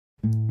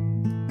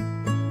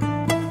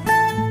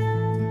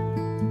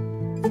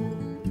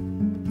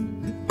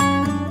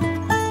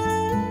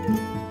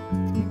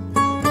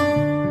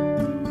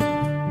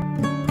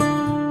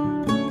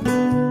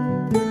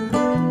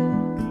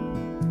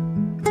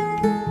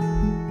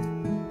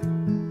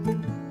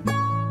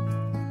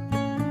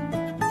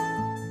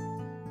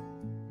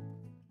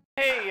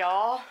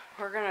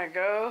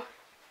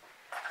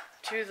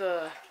to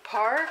the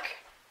park.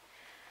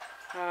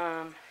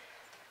 And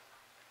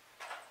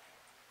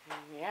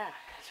yeah,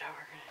 that's how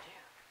we're gonna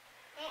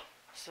do.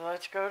 So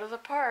let's go to the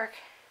park.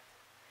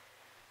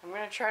 I'm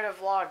gonna try to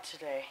vlog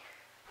today.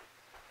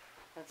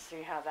 Let's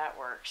see how that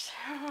works.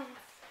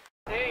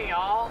 Hey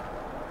y'all,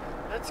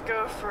 let's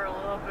go for a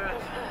little bit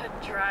of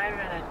a drive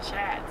and a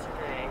chat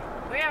today.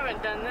 We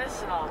haven't done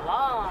this in a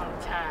long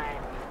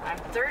time. I'm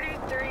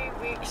 33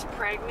 weeks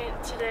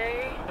pregnant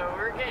today, so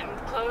we're getting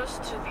close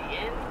to the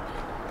end.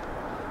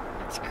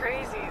 It's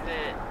crazy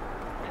that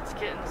it's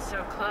getting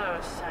so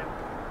close.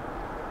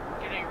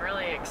 I'm getting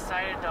really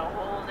excited to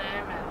hold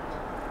him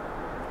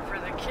and for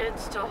the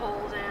kids to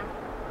hold him.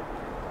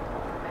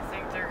 I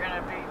think they're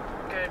gonna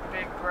be good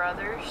big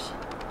brothers.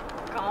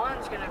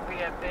 Colin's gonna be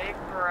a big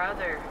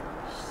brother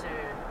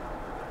soon.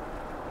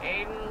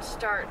 Aiden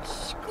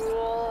starts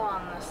school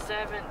on the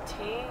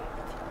 17th.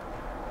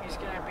 He's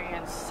gonna be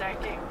in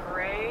 2nd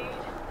grade.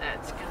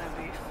 That's gonna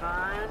be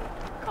fun.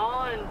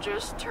 Colin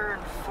just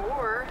turned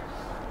 4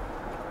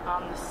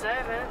 on the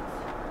 7th.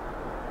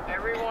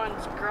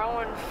 Everyone's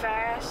growing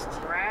fast.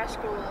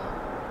 Rascal,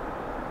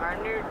 our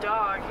new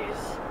dog,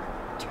 he's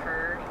a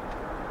turd.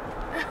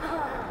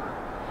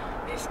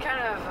 He's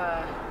kind of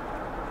a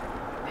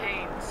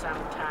pain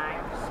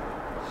sometimes.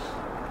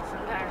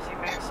 Sometimes he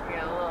makes me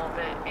a little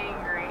bit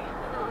angry.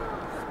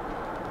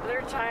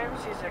 Other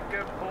times he's a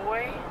good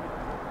boy.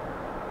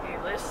 He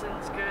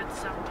listens good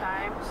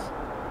sometimes.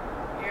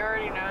 He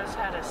already knows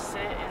how to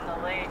sit and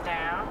to lay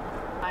down.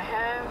 I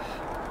have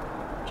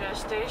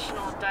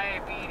gestational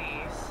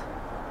diabetes.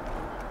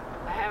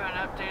 I haven't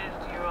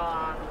updated you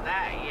on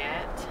that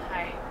yet.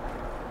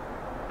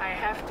 I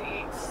have to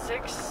eat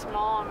 6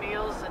 small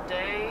meals a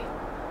day,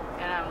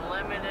 and I'm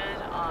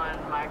limited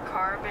on my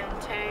carb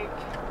intake.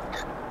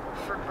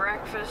 For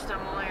breakfast,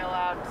 I'm only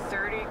allowed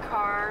 30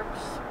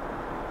 carbs,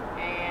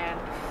 and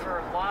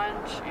for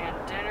lunch and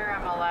dinner,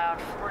 I'm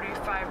allowed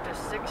 45 to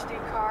 60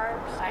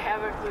 carbs. I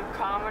have a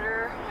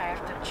glucometer. I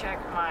have to check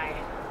my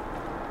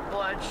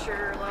blood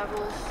sugar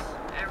levels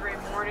every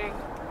morning,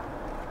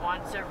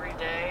 once every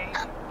day.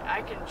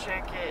 I can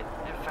check it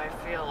if I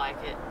feel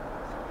like it.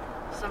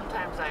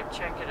 Sometimes I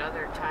check it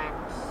other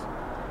times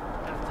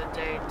of the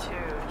day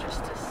too,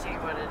 just to see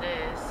what it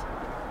is.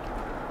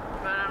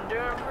 But I'm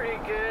doing pretty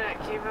good at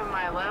keeping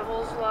my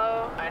levels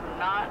low. I'm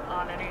not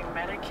on any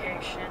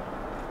medication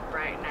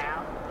right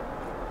now.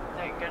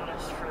 Thank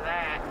goodness for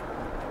that.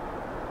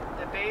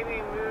 The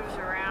baby moves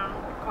around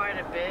quite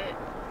a bit.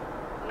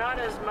 Not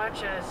as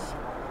much as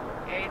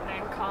Aiden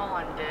and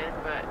Colin did,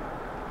 but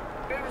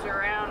moves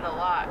around a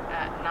lot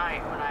at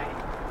night when I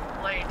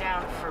lay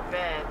down for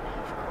bed,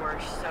 of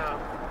course. So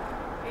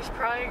he's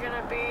probably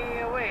gonna be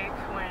awake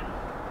when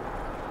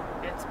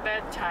it's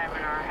bedtime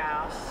in our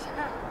house.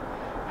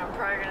 I'm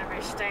probably gonna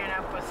be staying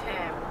up with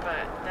him,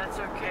 but that's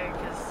okay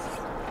because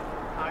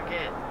I'll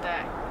get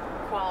that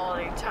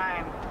quality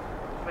time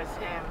with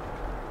him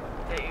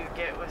that you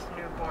get with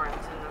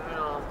newborns in the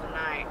middle of the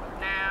night.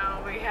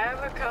 Now, we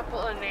have a couple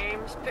of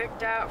names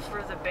picked out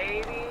for the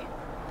baby,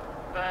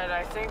 but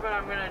I think what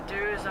I'm gonna do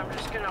is I'm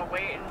just gonna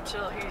wait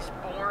until he's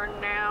born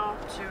now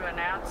to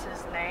announce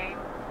his name.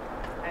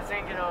 I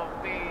think it'll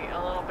be a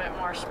little bit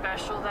more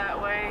special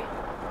that way.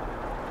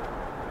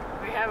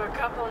 We have a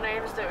couple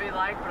names that we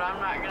like, but I'm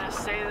not gonna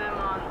say them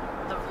on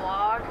the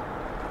vlog.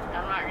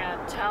 I'm not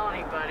gonna tell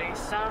anybody.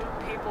 Some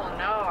people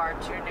know our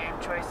 2 name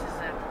choices,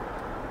 and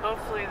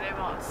hopefully they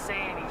won't say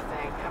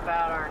anything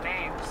about our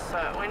names.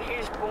 But when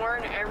he's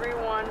born,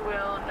 everyone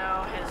will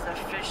know his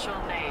official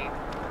name.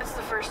 It's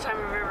the first time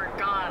we've ever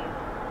gone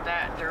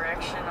that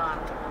direction on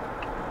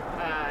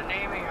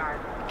naming our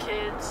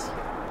kids.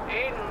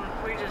 Aiden,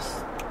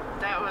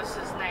 that was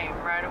his name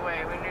right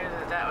away. We knew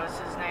that was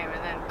his name.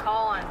 And then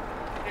Colin,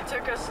 it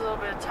took us a little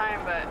bit of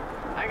time, but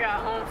I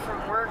got home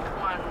from work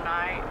one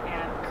night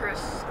and Chris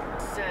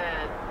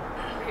said,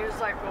 he was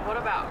like, well, what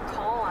about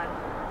Colin?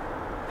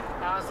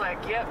 And I was like,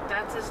 yep,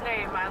 that's his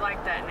name. I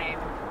like that name.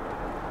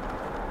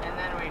 And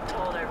then we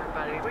told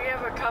everybody. We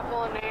have a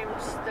couple of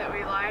names that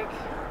we like,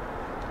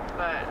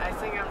 but I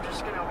think I'm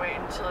just gonna wait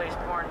until he's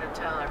born to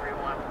tell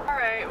everyone.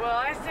 Alright, well,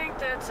 I think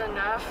that's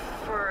enough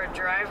for a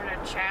drive and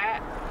a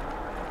chat.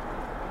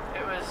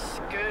 It was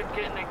good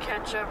getting to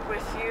catch up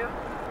with you.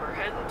 We're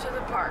heading to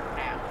the park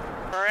now.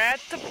 We're at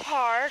the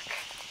park.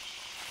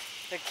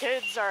 The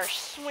kids are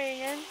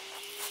swinging.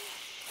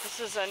 This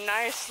is a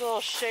nice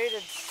little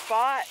shaded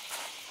spot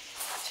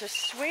to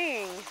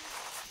swing.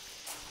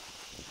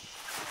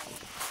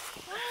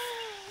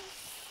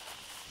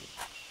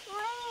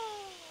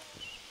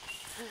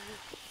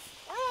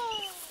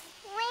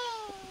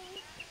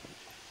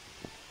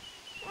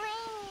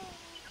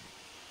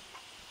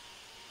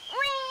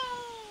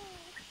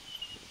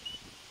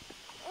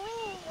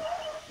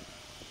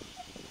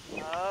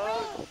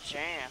 Oh,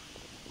 jam.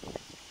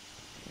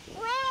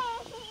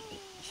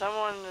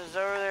 Someone is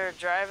over there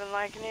driving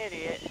like an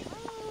idiot.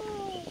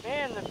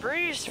 Man, the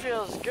breeze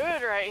feels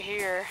good right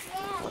here.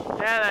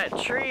 Yeah, that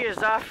tree is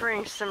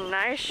offering some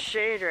nice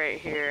shade right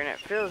here, and it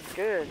feels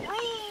good.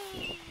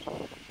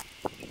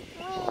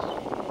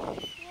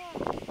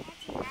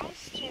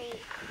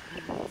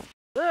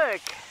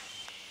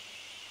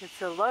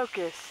 a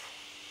locust.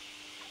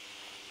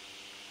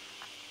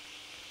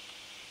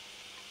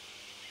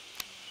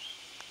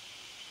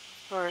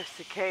 Or a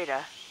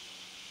cicada.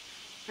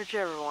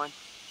 Whichever one.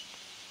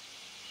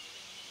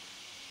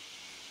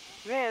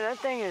 Man, that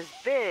thing is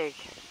big.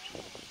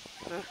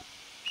 Ugh.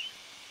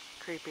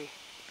 Creepy.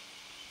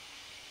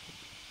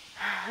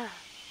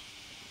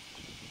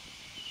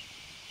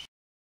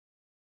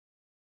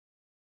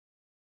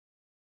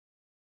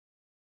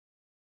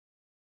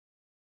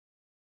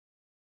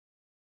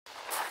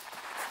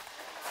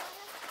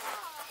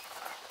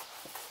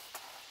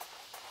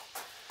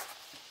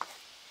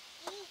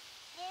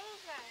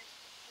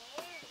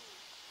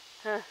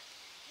 Huh.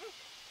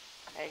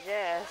 I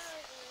guess.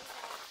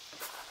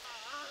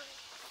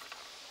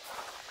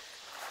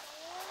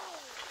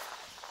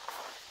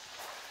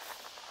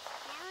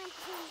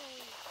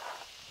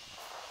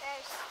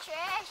 There's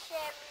trash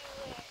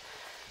everywhere.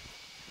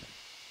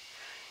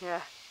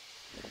 Yeah.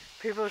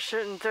 People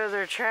shouldn't throw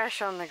their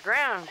trash on the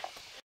ground.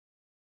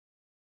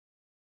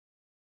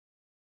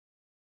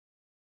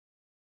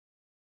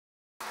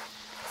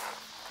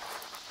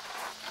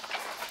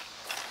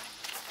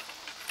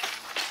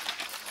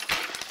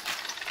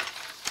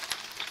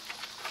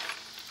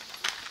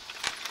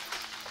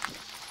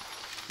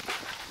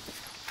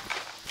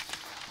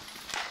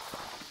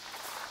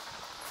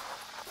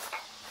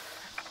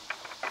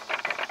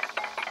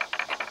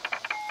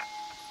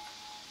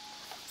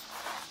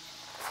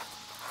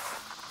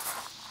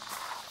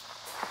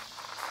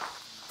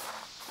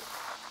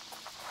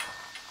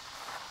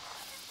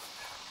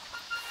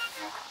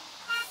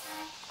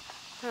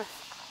 Huh.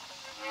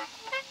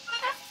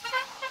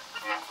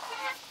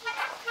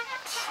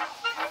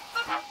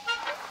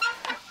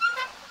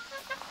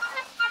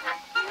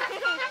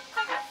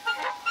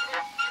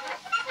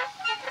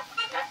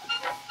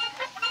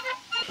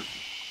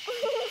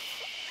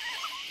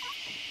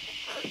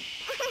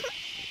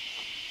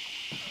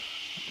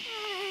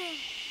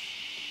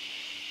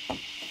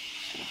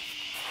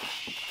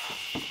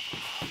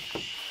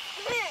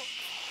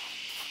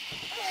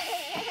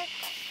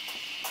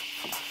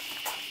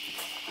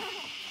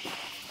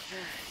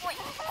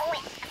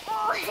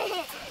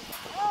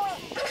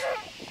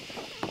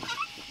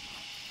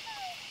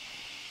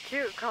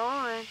 Cute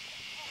calling.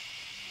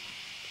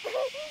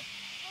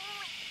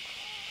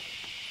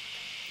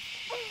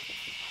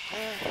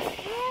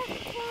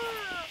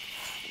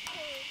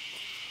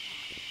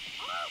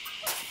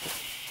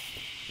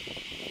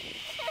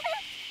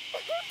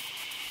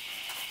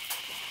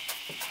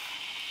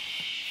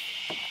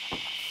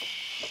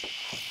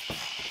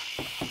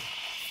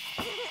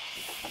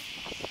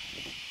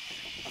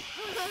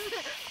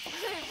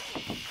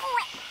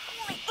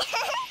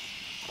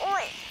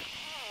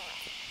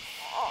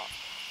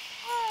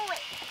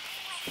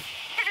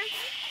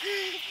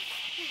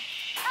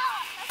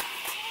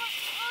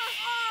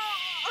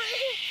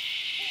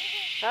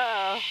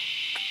 Uh-oh.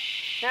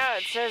 Now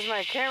it says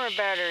my camera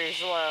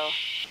battery's low.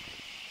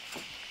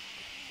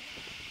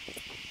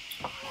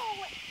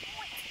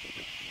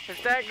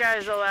 If that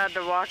guy's allowed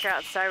to walk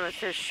outside with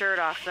his shirt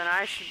off, then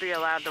I should be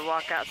allowed to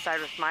walk outside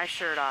with my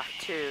shirt off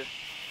too.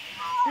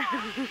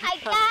 I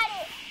got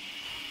it.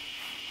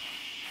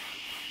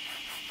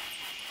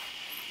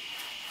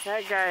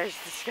 That guy is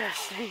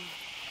disgusting.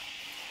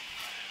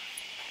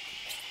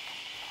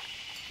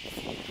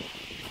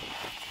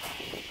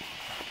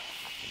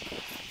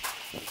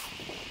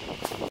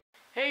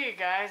 Hey you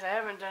guys, I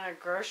haven't done a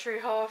grocery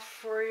haul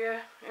for you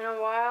in a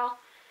while,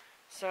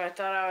 so I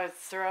thought I would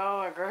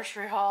throw a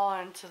grocery haul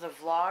into the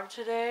vlog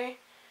today.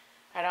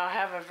 I don't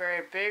have a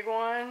very big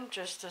one,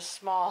 just a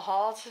small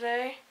haul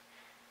today.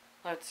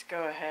 Let's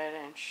go ahead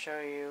and show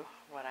you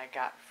what I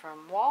got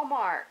from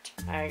Walmart.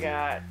 I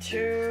got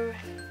 2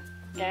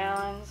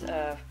 gallons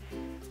of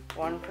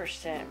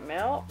 1%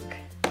 milk,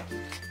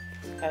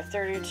 a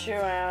 32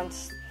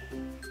 ounce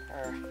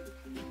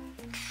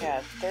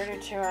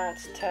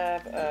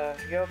tub of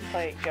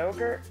Yoplait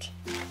yogurt,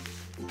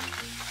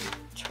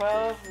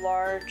 12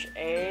 large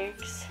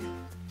eggs,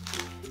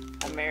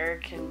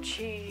 American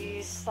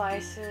cheese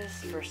slices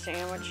for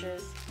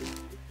sandwiches,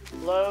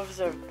 loaves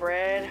of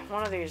bread.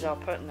 One of these I'll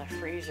put in the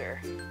freezer.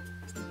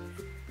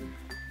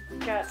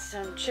 Got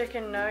some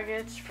chicken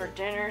nuggets for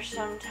dinner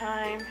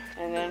sometime.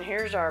 And then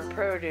here's our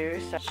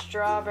produce.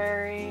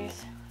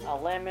 Strawberries, a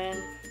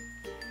lemon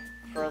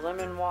for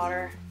lemon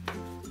water,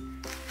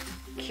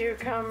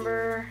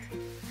 cucumber,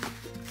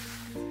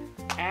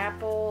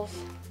 apples,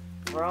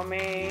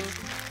 romaine,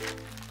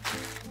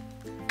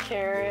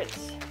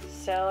 carrots,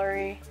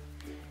 celery,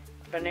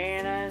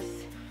 bananas,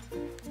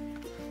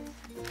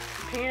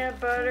 peanut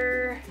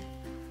butter,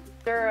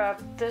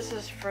 syrup. This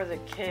is for the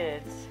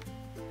kids.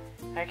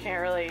 I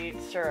can't really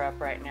eat syrup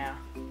right now.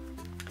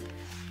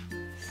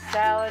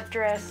 Salad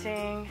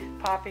dressing,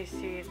 poppy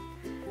seed.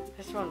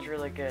 This one's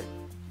really good.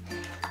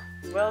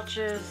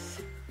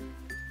 Welch's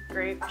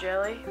grape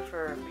jelly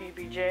for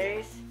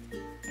PBJs.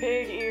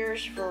 Pig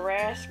ears for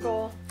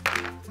Rascal.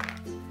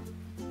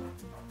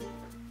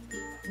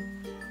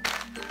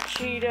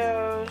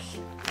 Cheetos.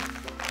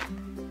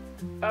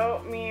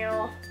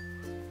 Oatmeal.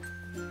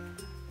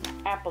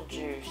 apple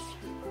juice.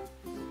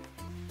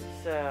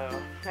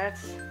 So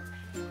that's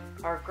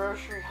our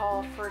grocery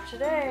haul for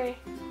today.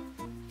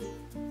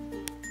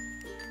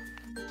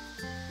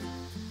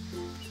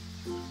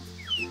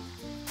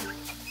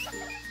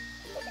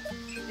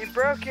 You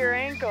broke your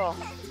ankle.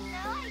 No,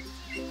 I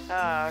didn't.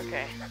 Oh,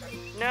 okay.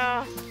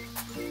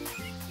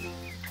 No.